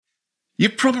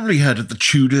You've probably heard of the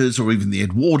Tudors or even the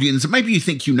Edwardians, and maybe you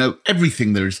think you know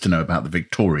everything there is to know about the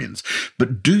Victorians.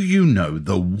 But do you know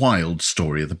the wild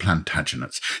story of the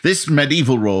Plantagenets? This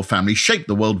medieval royal family shaped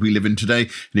the world we live in today, and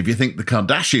if you think the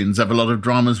Kardashians have a lot of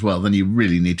drama as well, then you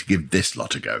really need to give this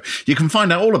lot a go. You can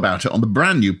find out all about it on the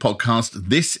brand new podcast,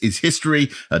 This is History,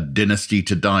 a Dynasty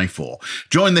to Die For.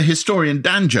 Join the historian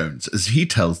Dan Jones as he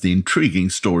tells the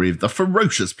intriguing story of the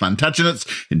ferocious Plantagenets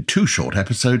in 2 short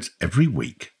episodes every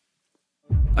week.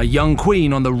 A young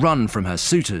queen on the run from her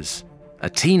suitors. A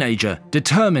teenager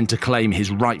determined to claim his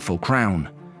rightful crown.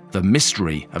 The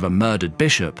mystery of a murdered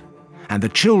bishop. And the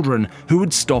children who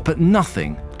would stop at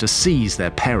nothing to seize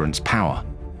their parents' power.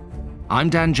 I'm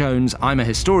Dan Jones, I'm a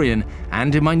historian,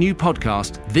 and in my new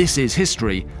podcast, This is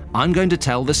History, I'm going to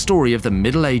tell the story of the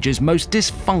Middle Ages' most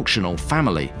dysfunctional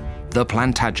family, the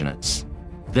Plantagenets.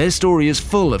 Their story is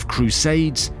full of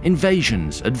crusades,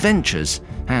 invasions, adventures,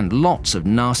 and lots of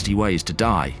nasty ways to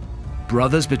die.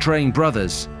 Brothers betraying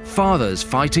brothers, fathers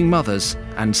fighting mothers,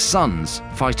 and sons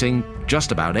fighting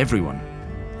just about everyone.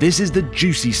 This is the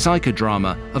juicy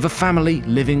psychodrama of a family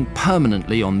living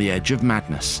permanently on the edge of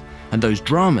madness, and those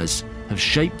dramas have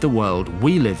shaped the world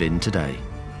we live in today.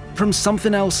 From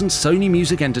Something Else and Sony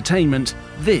Music Entertainment,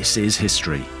 this is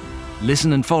History.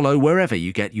 Listen and follow wherever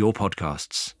you get your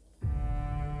podcasts.